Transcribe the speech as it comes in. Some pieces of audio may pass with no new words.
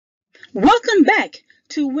Welcome back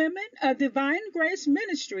to Women of Divine Grace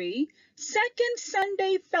Ministry, Second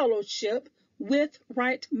Sunday Fellowship with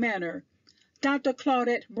Wright Manor. Dr.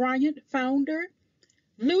 Claudette Bryant, founder,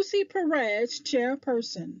 Lucy Perez,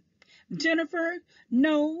 chairperson. Jennifer,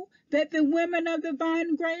 know that the women of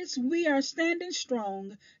divine grace, we are standing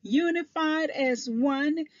strong, unified as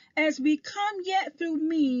one, as we come yet through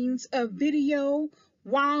means of video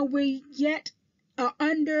while we yet are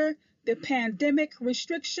under the pandemic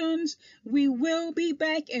restrictions. We will be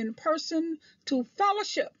back in person to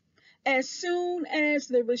fellowship as soon as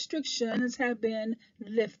the restrictions have been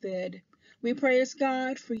lifted. We praise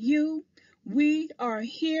God for you. We are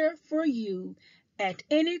here for you at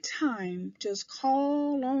any time. Just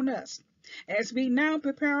call on us as we now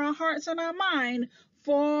prepare our hearts and our mind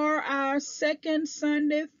for our second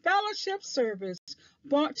Sunday fellowship service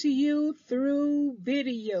brought to you through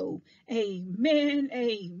video. Amen.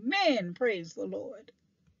 Amen. Praise the Lord.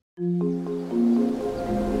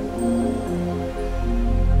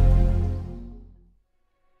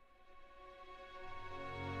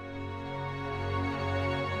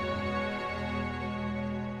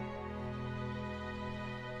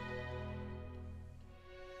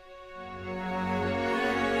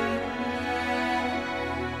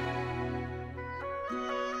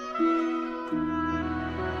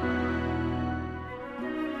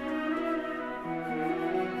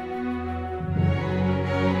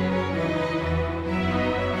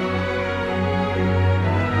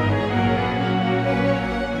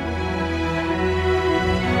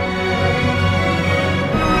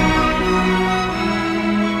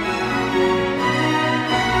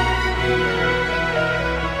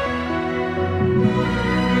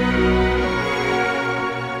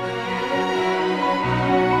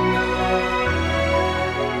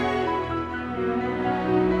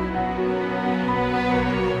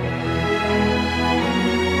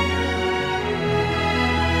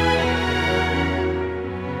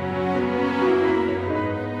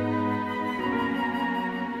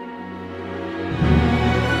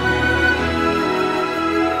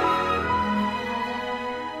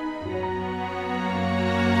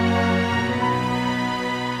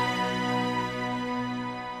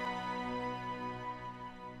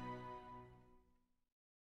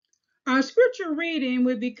 Our scripture reading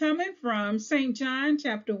will be coming from St. John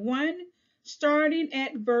chapter 1, starting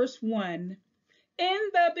at verse 1. In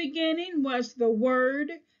the beginning was the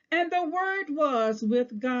Word, and the Word was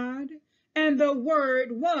with God, and the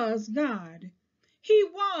Word was God. He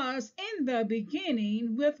was in the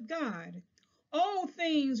beginning with God. All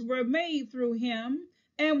things were made through him,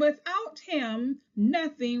 and without him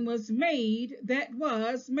nothing was made that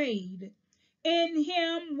was made. In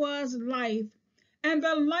him was life, and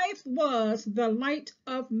the life was the light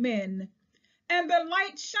of men. And the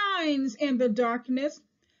light shines in the darkness,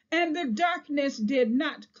 and the darkness did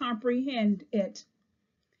not comprehend it.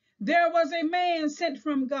 There was a man sent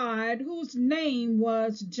from God whose name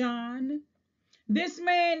was John. This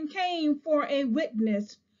man came for a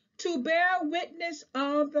witness, to bear witness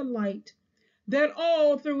of the light, that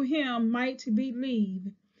all through him might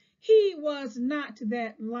believe. He was not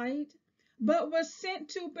that light, but was sent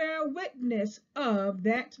to bear witness of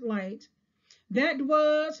that light. That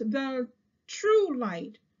was the true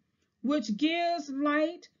light, which gives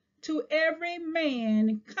light to every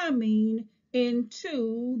man coming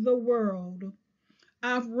into the world.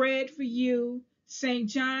 I've read for you St.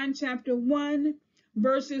 John chapter 1,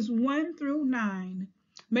 verses 1 through 9.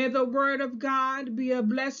 May the word of God be a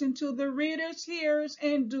blessing to the readers, hearers,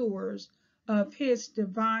 and doers of his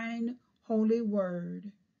divine holy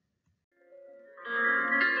word.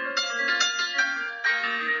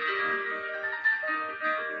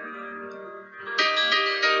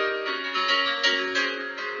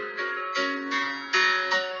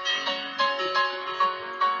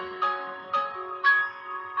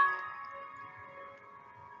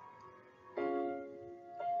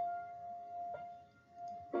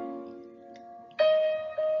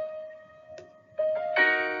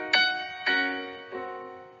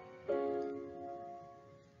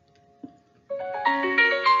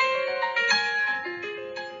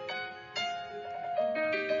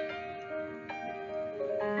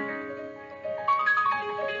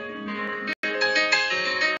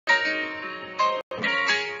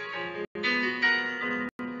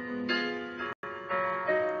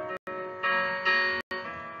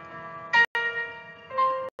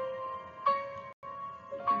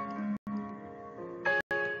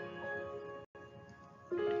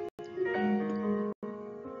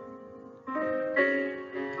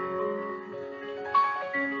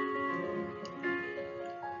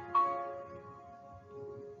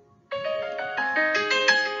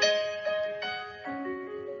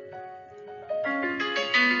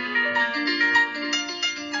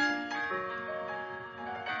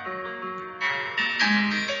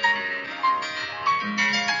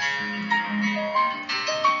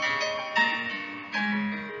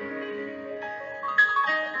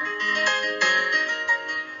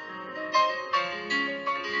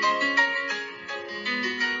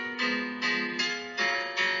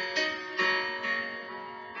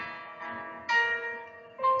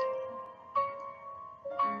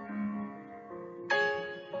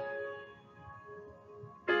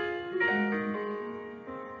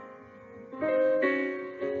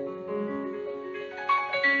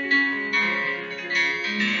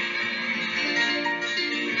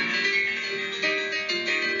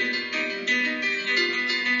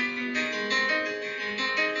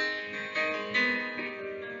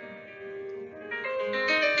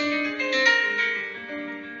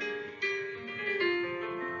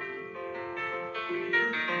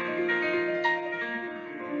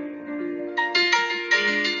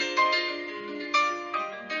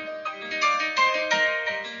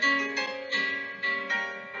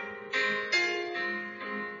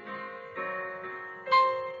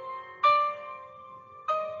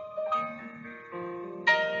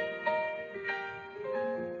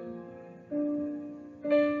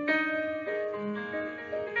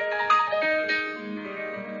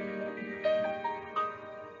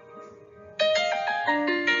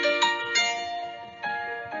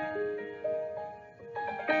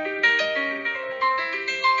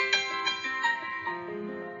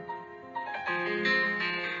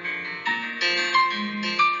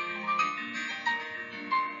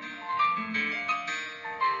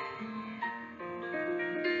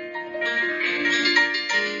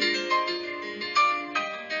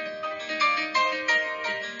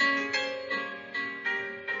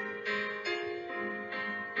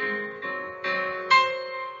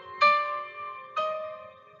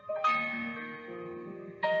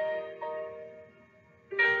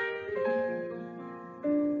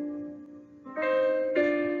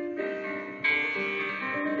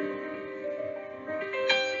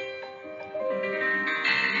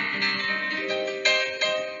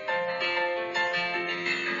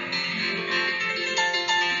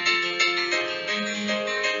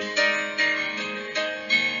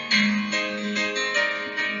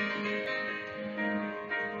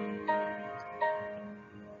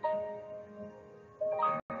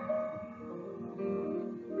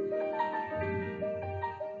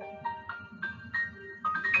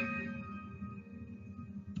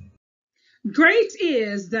 Great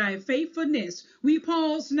is thy faithfulness. We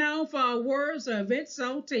pause now for our words of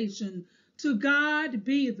exaltation. To God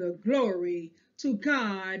be the glory. To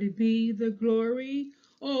God be the glory.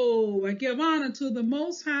 Oh, I give honor to the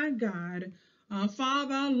Most High God, our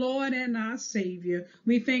Father, our Lord, and our Savior.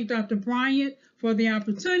 We thank Dr. Bryant for the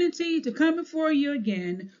opportunity to come before you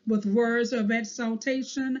again with words of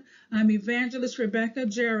exaltation. I'm Evangelist Rebecca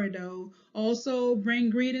Jerido. Also bring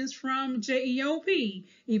greetings from JEOP,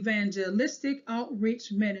 Evangelistic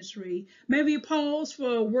Outreach Ministry. May we pause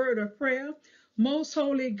for a word of prayer. Most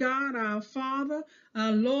holy God, our Father,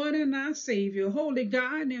 our Lord and our Savior, holy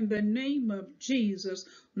God, in the name of Jesus.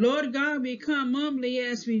 Lord God, we come humbly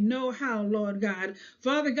as we know how, Lord God.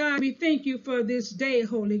 Father God, we thank you for this day,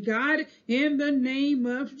 holy God, in the name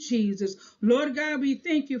of Jesus. Lord God, we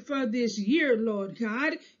thank you for this year, Lord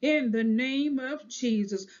God, in the name of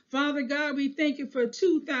Jesus. Father God, we thank you for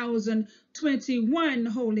 2021,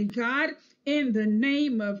 holy God, in the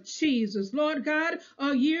name of Jesus. Lord God,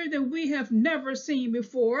 a year that we have never seen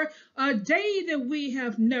before, a day that we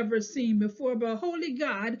have never seen before. But holy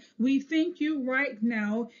God, we thank you right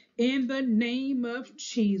now in the name of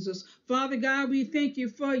Jesus. Father God, we thank you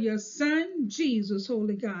for your son, Jesus,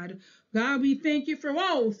 holy God. God, we thank you for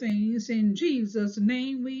all things. In Jesus'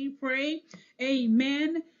 name we pray.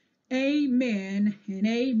 Amen, amen, and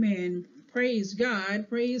amen. Praise God,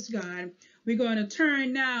 praise God. We're going to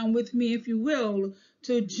turn now with me, if you will,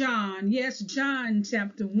 to John. Yes, John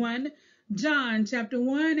chapter 1. John chapter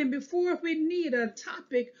 1. And before we need a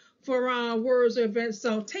topic for our words of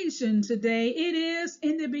exaltation today, it is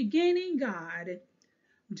in the beginning, God.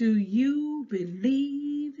 Do you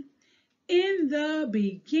believe? In the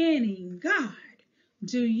beginning, God.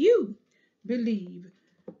 Do you believe?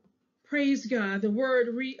 Praise God. The word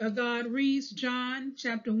of God reads John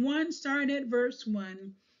chapter 1, starting at verse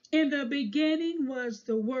 1. In the beginning was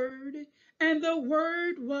the Word, and the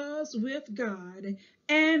Word was with God,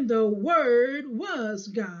 and the Word was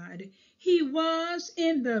God. He was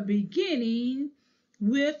in the beginning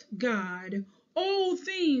with God. All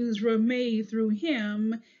things were made through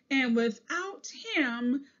him, and without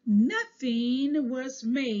him nothing was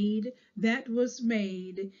made that was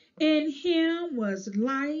made. In him was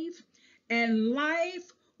life, and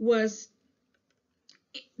life was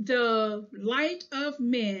the light of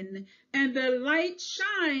men, and the light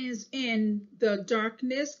shines in the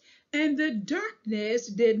darkness, and the darkness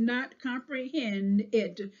did not comprehend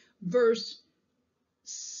it. Verse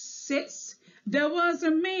 6, there was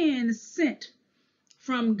a man sent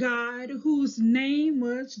from God whose name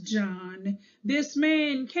was John. This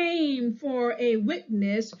man came for a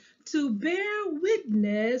witness, to bear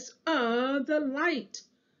witness of the light,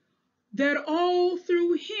 that all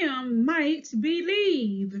through him might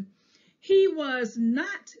believe. He was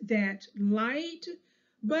not that light,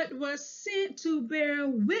 but was sent to bear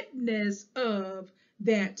witness of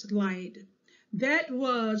that light. That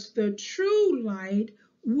was the true light,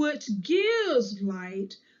 which gives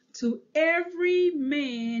light to every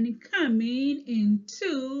man coming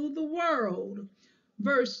into the world.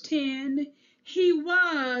 Verse 10, he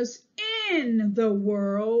was in the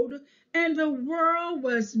world, and the world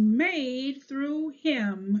was made through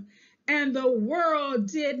him, and the world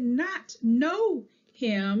did not know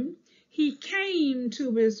him. He came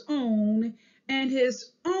to his own, and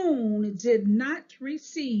his own did not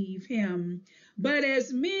receive him. But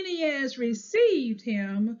as many as received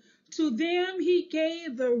him, to them he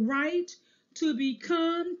gave the right to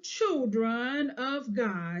become children of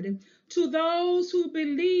God, to those who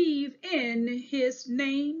believe in his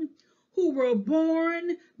name, who were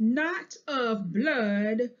born not of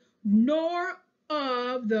blood, nor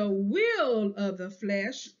of the will of the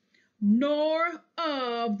flesh, nor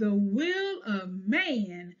of the will of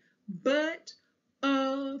man, but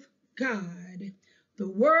of God. The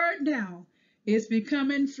word now is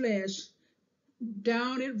becoming flesh,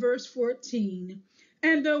 down at verse 14.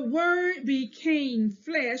 And the word became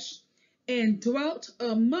flesh and dwelt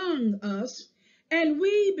among us, and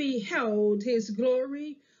we beheld his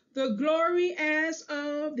glory, the glory as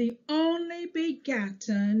of the only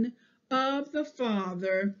begotten of the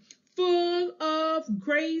Father, full of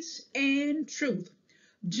grace and truth.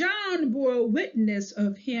 John bore witness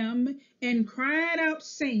of him and cried out,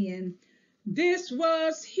 saying, this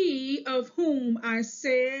was he of whom I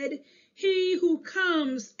said, he who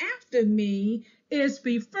comes after me is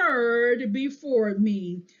preferred before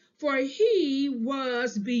me, for he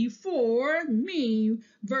was before me.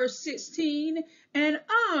 Verse 16, and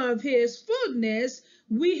of his fullness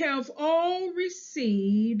we have all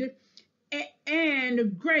received,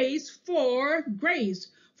 and grace for grace.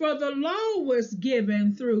 For the law was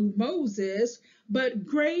given through Moses, but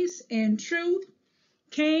grace and truth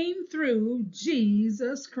came through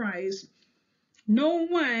Jesus Christ. No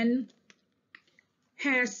one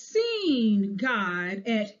has seen God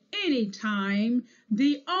at any time.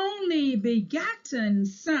 The only begotten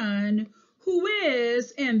Son, who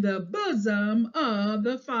is in the bosom of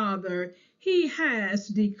the Father, he has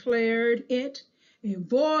declared it. A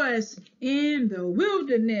voice in the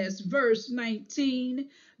wilderness, verse 19.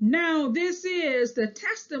 Now this is the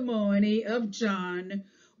testimony of John.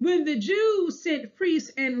 When the Jews sent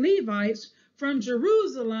priests and Levites from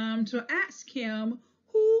Jerusalem to ask him,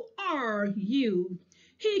 "Who are you?"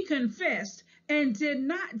 he confessed and did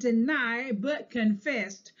not deny, but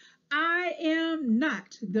confessed, "I am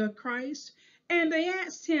not the Christ." And they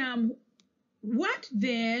asked him, "What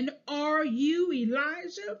then? Are you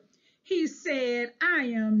Elijah?" He said, "I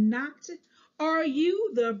am not." "Are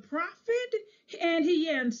you the prophet?" And he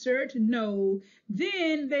answered, "No."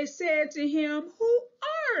 Then they said to him, "Who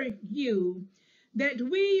are you? That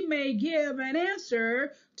we may give an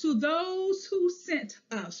answer to those who sent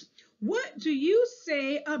us. What do you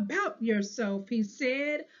say about yourself?" He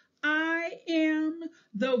said, "I am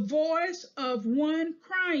the voice of one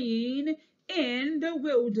crying in the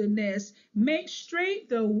wilderness, make straight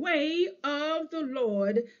the way of the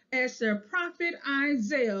Lord," as the prophet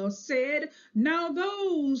Isaiah said. Now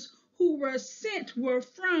those who were sent were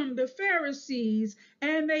from the Pharisees,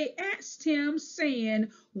 and they asked him,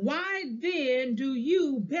 saying, "Why then do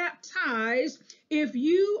you baptize, if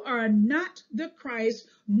you are not the Christ,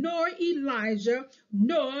 nor Elijah,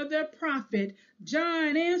 nor the prophet?"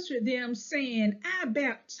 John answered them, saying, "I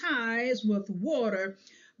baptize with water,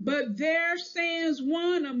 but there stands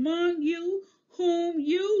one among you whom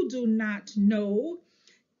you do not know.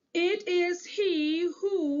 It is he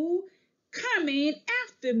who, coming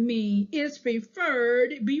after me, is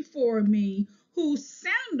preferred before me, whose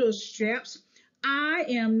sandal straps I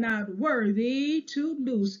am not worthy to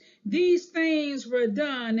loose." These things were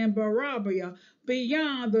done in Barabbia,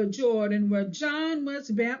 beyond the Jordan, where John was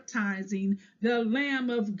baptizing, the Lamb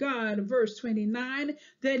of God. Verse 29.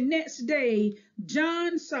 The next day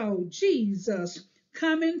John saw Jesus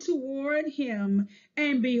coming toward him,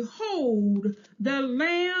 and behold, the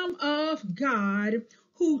Lamb of God,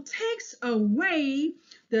 who takes away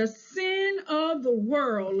the sin of the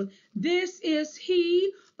world. This is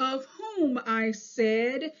he of whom I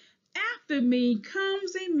said, "After me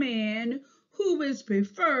comes a man who is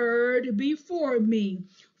preferred before me,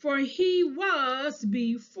 for he was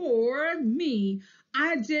before me."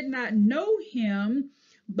 I did not know him,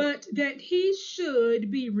 but that he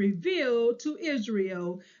should be revealed to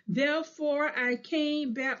Israel. Therefore I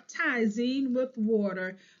came baptizing with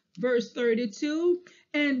water. Verse 32.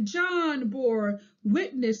 And John bore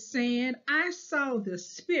witness, saying, "I saw the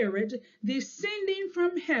Spirit descending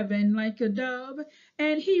from heaven like a dove,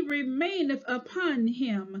 and he remaineth upon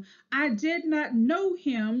him. I did not know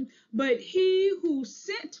him, but he who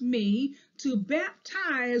sent me to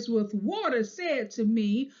baptize with water said to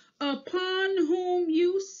me, Upon whom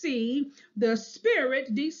you see the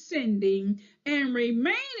Spirit descending and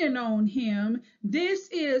remaining on him, this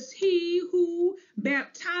is he who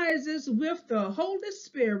baptizes with the Holy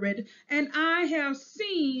Spirit. And I have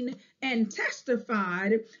seen and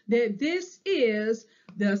testified that this is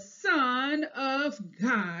the Son of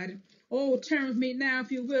God." Oh, turn with me now,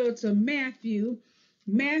 if you will, to Matthew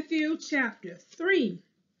chapter 3.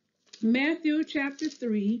 Matthew chapter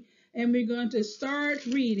 3, and we're going to start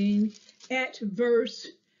reading at verse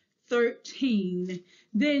 13.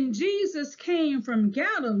 Then Jesus came from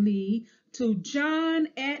Galilee to John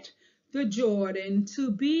at the Jordan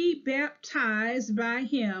to be baptized by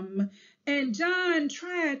him. And John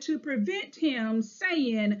tried to prevent him,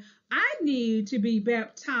 saying, "I need to be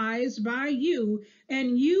baptized by you,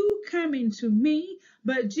 and you coming to me?"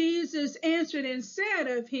 But Jesus answered and said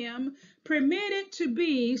of him, "Permit it to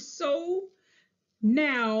be so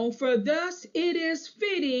now, for thus it is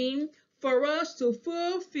fitting for us to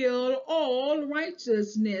fulfill all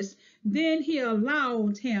righteousness." Then he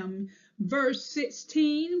allowed him. Verse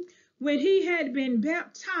 16. When he had been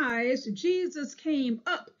baptized, Jesus came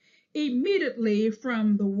up immediately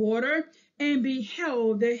from the water, and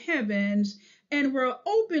beheld the heavens, and were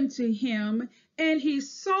opened to him, and he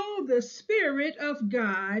saw the Spirit of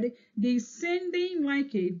God descending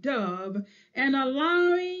like a dove, and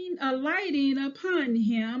alighting upon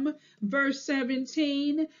him. Verse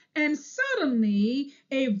 17. And suddenly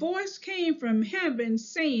a voice came from heaven,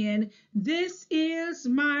 saying, "This is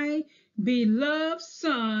my beloved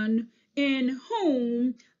Son, in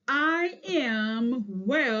whom I am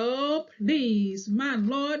well pleased." My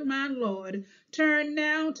Lord, my Lord. Turn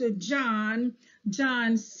now to John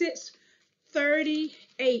 6,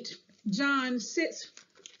 38. John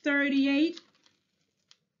 6:38.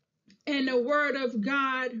 And the word of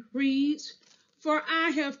God reads, "For I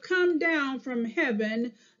have come down from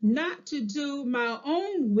heaven not to do my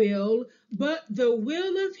own will, but the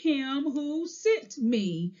will of him who sent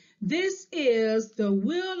me. This is the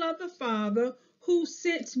will of the Father who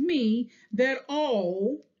sent me, that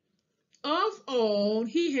all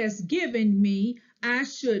he has given me, I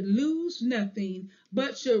should lose nothing,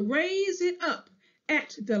 but should raise it up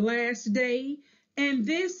at the last day. And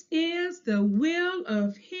this is the will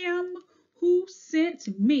of him who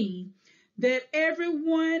sent me, that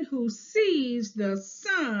everyone who sees the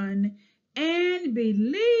Son and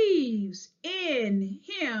believes in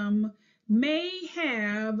him may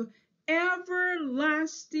have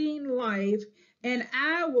everlasting life, and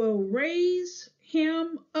I will raise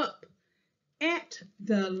him up at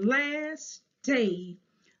the last day."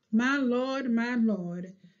 My Lord, my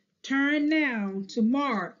Lord. Turn now to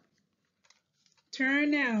Mark.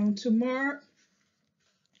 Turn now to Mark.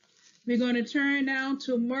 We're going to turn now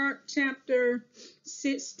to Mark chapter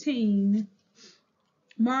 16.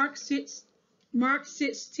 Mark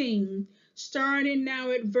 16, starting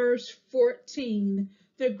now at verse 14.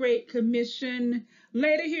 The Great Commission.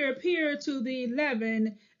 Later he appeared to the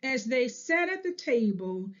 11 as they sat at the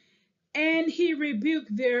table, and he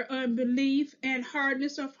rebuked their unbelief and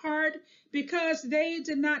hardness of heart, because they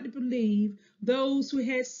did not believe those who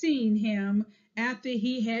had seen him after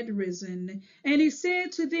he had risen. And he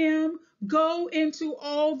said to them, "Go into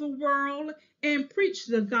all the world and preach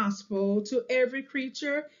the gospel to every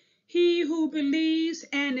creature. He who believes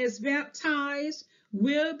and is baptized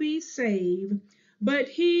will be saved, but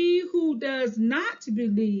he who does not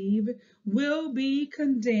believe will be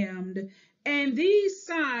condemned. And these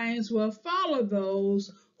signs will follow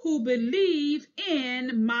those who believe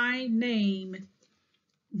in my name.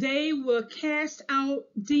 They will cast out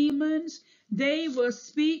demons. They will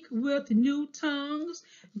speak with new tongues.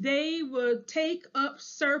 They will take up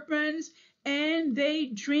serpents, and they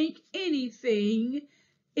drink anything.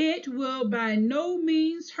 It will by no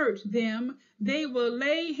means hurt them. They will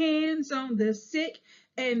lay hands on the sick,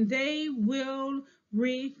 and they will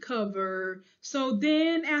recover." So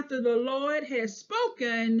then, after the Lord had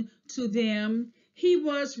spoken to them, he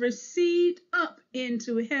was received up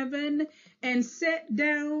into heaven and sat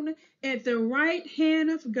down at the right hand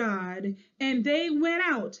of God. And they went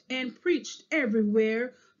out and preached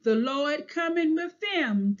everywhere, the Lord coming with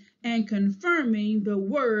them and confirming the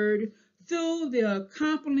word through the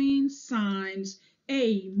accompanying signs.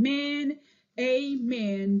 Amen.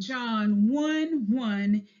 Amen. John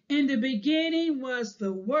 1:1. In the beginning was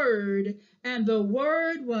the Word, and the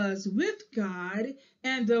Word was with God,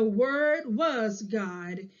 and the Word was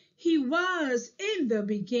God. He was in the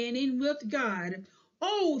beginning with God.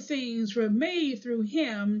 All things were made through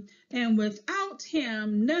him, and without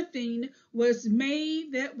him nothing was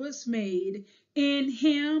made that was made. In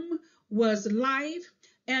him was life,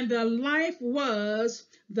 and the life was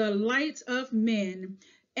the light of men.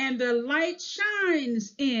 And the light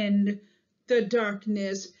shines in the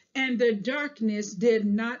darkness, and the darkness did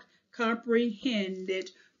not comprehend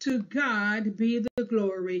it. To God be the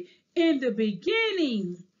glory. In the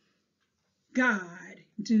beginning, God.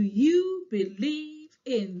 Do you believe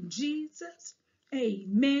in Jesus?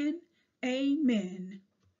 Amen. Amen.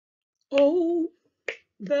 Oh,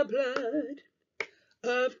 the blood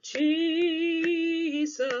of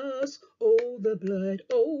Jesus. Oh, the blood.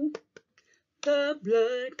 Oh, the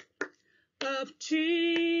blood of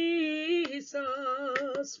Jesus.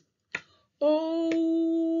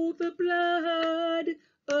 Oh, the blood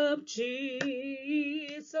of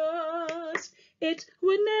Jesus. It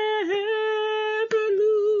will never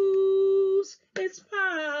lose its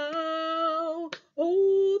power.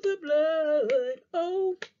 Oh, the blood.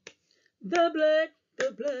 Oh, the blood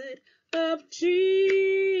of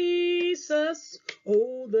Jesus.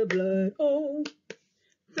 Oh, the blood. Oh,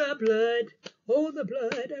 the blood. Oh, the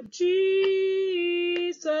blood of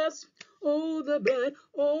Jesus. Oh, the blood.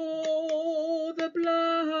 Oh, the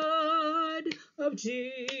blood of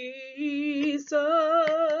Jesus.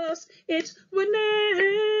 It will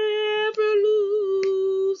never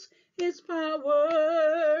lose its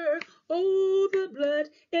power. Oh, the blood.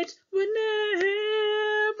 It will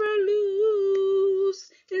never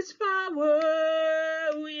lose its power.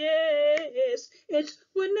 Oh, yes, it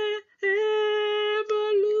will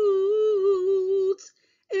never lose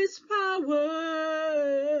its power.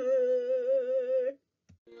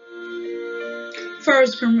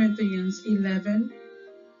 1 Corinthians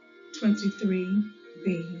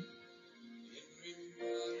 11:23b.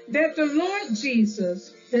 That the Lord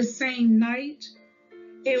Jesus, the same night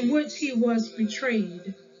in which he was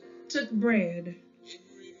betrayed, took bread,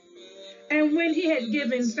 and when he had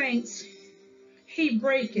given thanks, he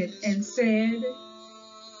brake it and said,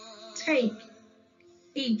 "Take,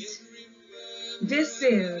 eat. This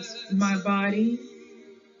is my body,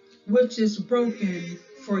 which is broken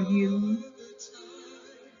for you.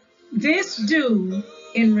 This do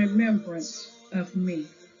in remembrance of me."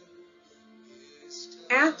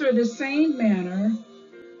 After the same manner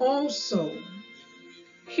also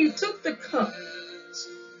he took the cup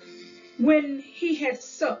when he had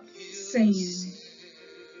supped, saying,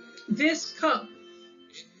 "This cup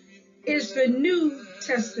is the New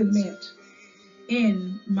Testament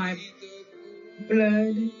in my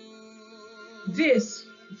blood. This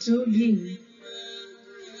do ye,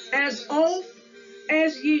 as oft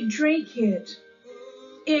as ye drink it,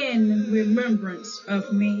 in remembrance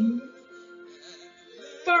of me.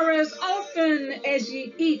 For as often as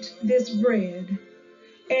ye eat this bread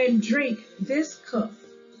and drink this cup,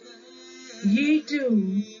 ye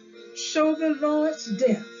do show the Lord's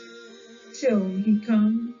death till he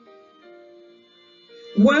come.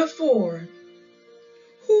 Wherefore,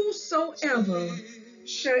 whosoever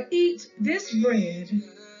shall eat this bread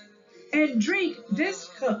and drink this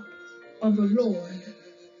cup of the Lord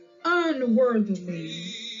unworthily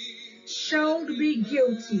shall be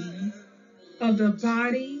guilty of the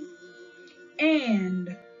body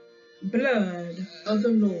and blood of the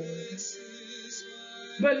Lord.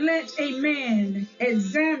 But let a man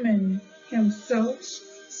examine himself,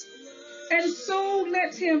 and so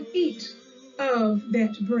let him eat of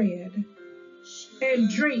that bread and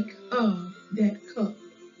drink of that cup.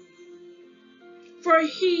 For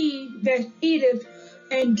he that eateth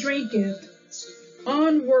and drinketh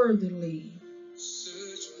unworthily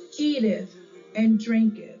eateth and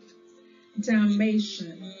drinketh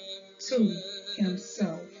damnation to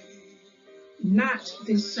himself, not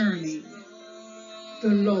discerning the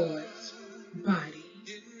Lord's body.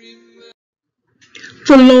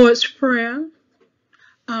 The Lord's Prayer.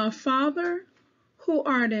 Our Father, who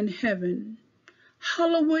art in heaven,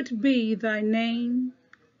 hallowed be thy name.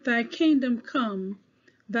 Thy kingdom come,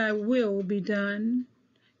 thy will be done,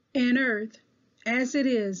 in earth as it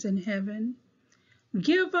is in heaven.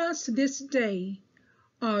 Give us this day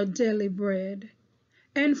our daily bread,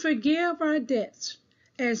 and forgive our debts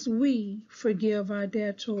as we forgive our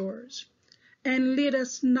debtors. And lead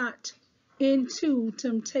us not into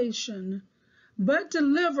temptation, but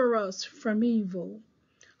deliver us from evil.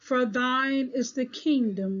 For thine is the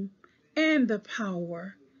kingdom, and the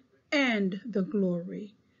power, and the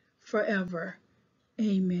glory, forever.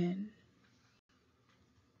 Amen.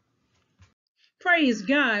 Praise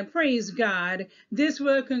God, praise God. This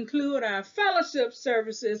will conclude our fellowship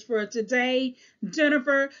services for today.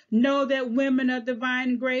 Jennifer, know that women of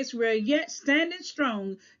divine grace, we're yet standing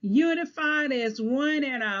strong, unified as one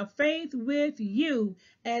in our faith with you.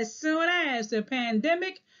 As soon as the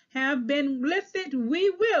pandemic have been lifted, we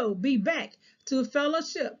will be back to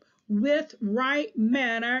fellowship with Wright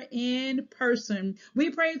Manor in person. We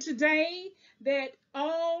pray today that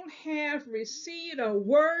all have received a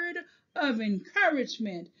word of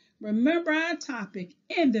encouragement. Remember our topic,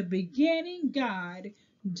 in the beginning, God.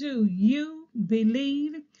 Do you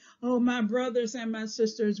believe? Oh, my brothers and my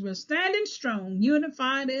sisters, we're standing strong,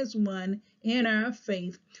 unified as one in our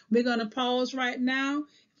faith. We're going to pause right now.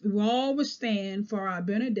 We all will stand for our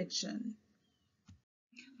benediction.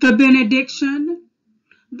 The benediction.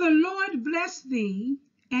 The Lord bless thee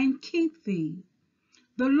and keep thee.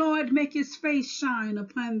 The Lord make his face shine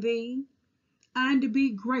upon thee and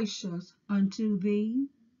be gracious unto thee.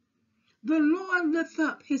 The Lord lift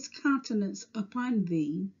up his countenance upon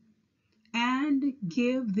thee and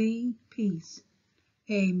give thee peace.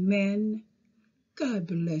 Amen. God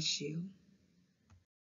bless you.